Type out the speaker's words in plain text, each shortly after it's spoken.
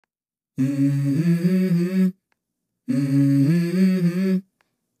Mm-hmm. Mm-hmm.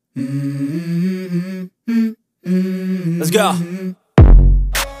 Mm-hmm. Let's go.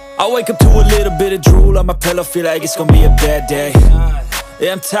 I wake up to a little bit of drool on my pillow, feel like it's gonna be a bad day.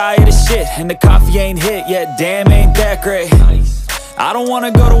 Yeah, I'm tired of shit, and the coffee ain't hit yet, damn, ain't that great. I don't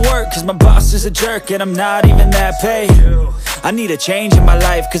wanna go to work, cause my boss is a jerk, and I'm not even that paid. I need a change in my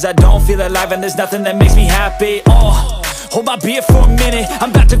life, cause I don't feel alive, and there's nothing that makes me happy. Hold my beer for a minute,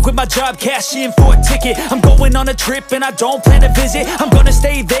 I'm about to quit my job, cash in for a ticket. I'm going on a trip and I don't plan to visit. I'm gonna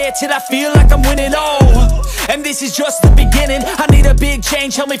stay there till I feel like I'm winning, and this is just the beginning. I need a big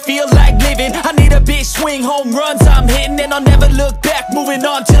change, help me feel like living. I need a big swing, home runs I'm hitting, and I'll never look back, moving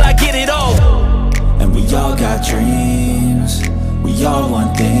on till I get it all. And we all got dreams, we all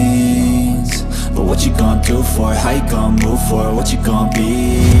want things, but what you gonna do for it? How you gonna move for it? What you gonna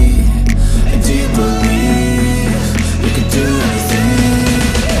be? And do you believe you can do anything?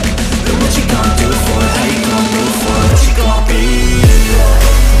 But what you gonna do for it? How you gonna move for it? What you gonna be?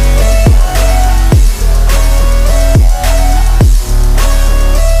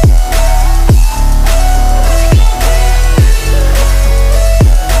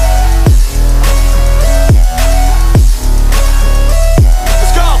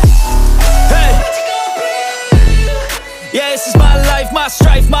 Let's go! Hey! Yeah, this is my life, my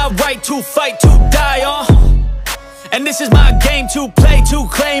strife, my right to fight, to die on. And this is my game to play, to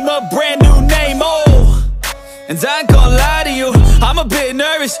claim a brand new name, And I ain't gonna lie to you, I'm a bit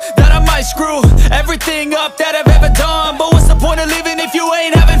nervous that I might screw everything up that I've ever done. But what's the point of living if you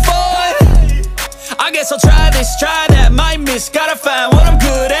ain't having fun? I guess I'll try this, try that, might miss, gotta find what I'm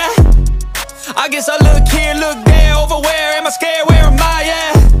good at. I guess I look here, look there, over where am I scared, where am I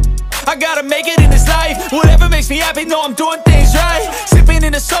at? I gotta make it in this life, whatever makes me happy, know I'm doing things right. Sipping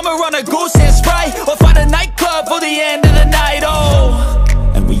in the summer on a goose and Sprite, or find a nightclub for the end of the night,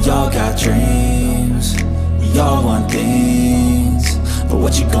 And we all got dreams, we all want things, but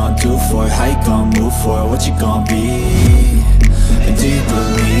what you gonna do for it? How you gonna move for it? What you gonna be? And do you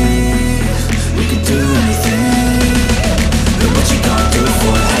believe you can do anything? But what you gonna do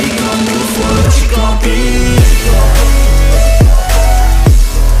for it? How you gonna move for it? What you gonna be?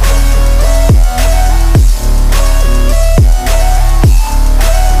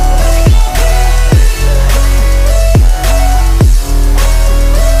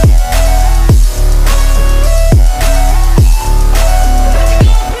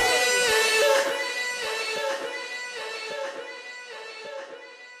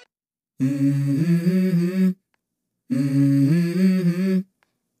 Mm-hmm. Mm-hmm.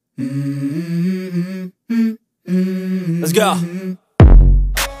 Mm-hmm. Let's go.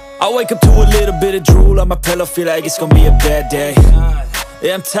 I wake up to a little bit of drool on my pillow, feel like it's gonna be a bad day.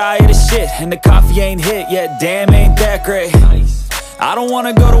 Yeah, I'm tired of shit, and the coffee ain't hit yet, damn, ain't that great. I don't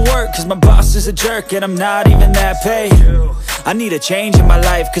wanna go to work, cause my boss is a jerk, and I'm not even that paid. I need a change in my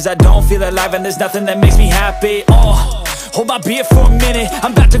life, cause I don't feel alive, and there's nothing that makes me happy. Hold my beer for a minute,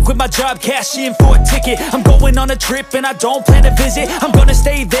 I'm about to quit my job, cash in for a ticket. I'm going on a trip and I don't plan to visit. I'm gonna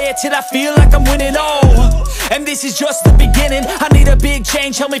stay there till I feel like I'm winning, and this is just the beginning. I need a big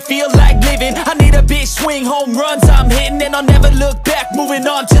change, help me feel like living. I need a big swing, home runs I'm hitting, and I'll never look back, moving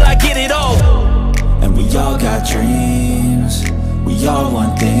on till I get it all. And we all got dreams, we all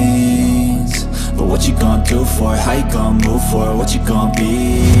want things, but what you gonna do for it? How you gonna move for it? What you gonna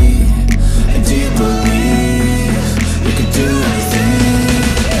be? And do you believe you can do anything?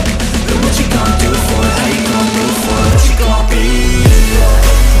 But what you gonna do for it? How you gonna move for it? What you gonna be?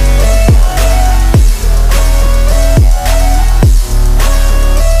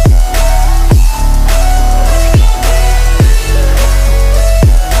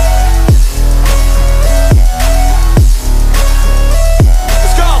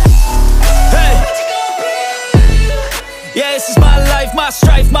 Let's go! Hey! Yeah, this is my life, my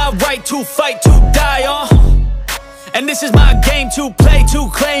strife, my right to fight, to die on. And this is my game to play, to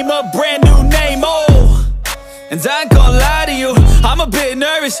claim a brand new name, And I ain't gonna lie to you, I'm a bit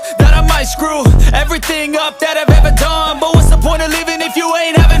nervous that I might screw everything up that I've ever done. But what's the point of living if you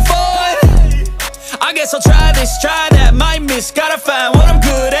ain't having fun? I guess I'll try this, try that, might miss, gotta find what I'm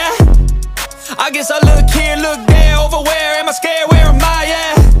good at. I guess I look here, look there, over where am I scared, where am I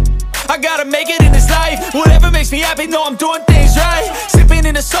at? I gotta make it in this life, whatever makes me happy, know I'm doing things right. Sipping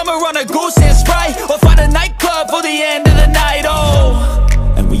in the summer on a goose and Sprite, or find a nightclub for the end of the night,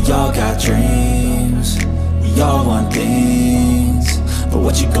 And we all got dreams, we all want things, but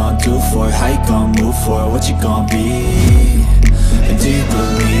what you gonna do for it? How you gonna move for it? What you gonna be? And do you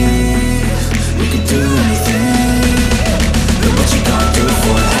believe you can do anything? But what you gonna do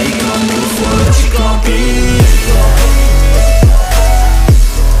for it? How you gonna move for it? What you gonna be?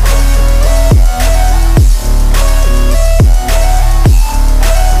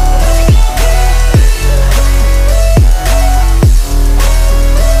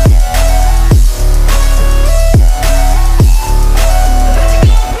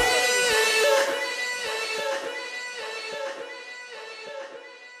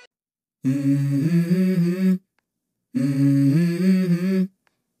 Mm-hmm. Mm-hmm.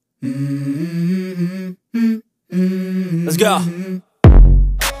 Mm-hmm. Let's go.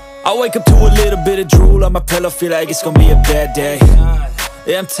 I wake up to a little bit of drool on my pillow, feel like it's gonna be a bad day.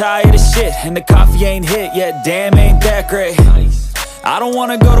 Yeah, I'm tired of shit, and the coffee ain't hit yet, damn, ain't that great. I don't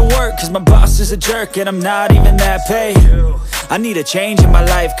wanna go to work, cause my boss is a jerk, and I'm not even that paid. I need a change in my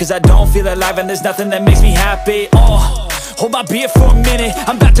life, cause I don't feel alive, and there's nothing that makes me happy. Hold my beer for a minute,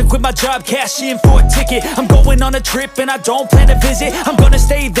 I'm about to quit my job, cash in for a ticket. I'm going on a trip and I don't plan to visit. I'm gonna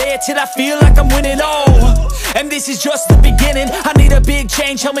stay there till I feel like I'm winning, and this is just the beginning. I need a big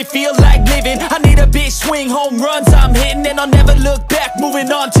change, help me feel like living. I need a big swing, home runs I'm hitting, and I'll never look back,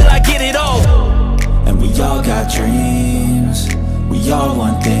 moving on till I get it all. And we all got dreams, we all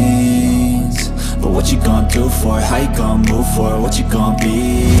want things, but what you gonna do for it? How you gonna move for it? What you gonna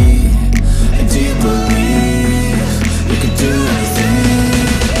be? And do you believe you can do anything?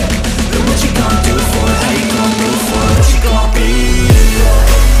 But what you gonna do for it? How you gonna move for it? What you gonna be?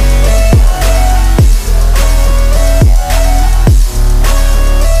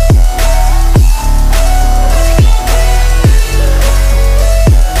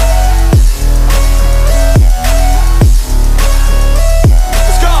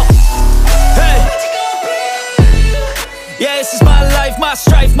 Yeah, this is my life, my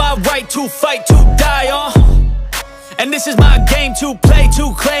strife, my right to fight, to die on. And this is my game to play,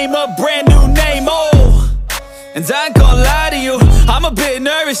 to claim a brand new name, And I ain't gonna lie to you, I'm a bit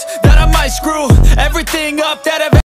nervous that I might screw everything up that I've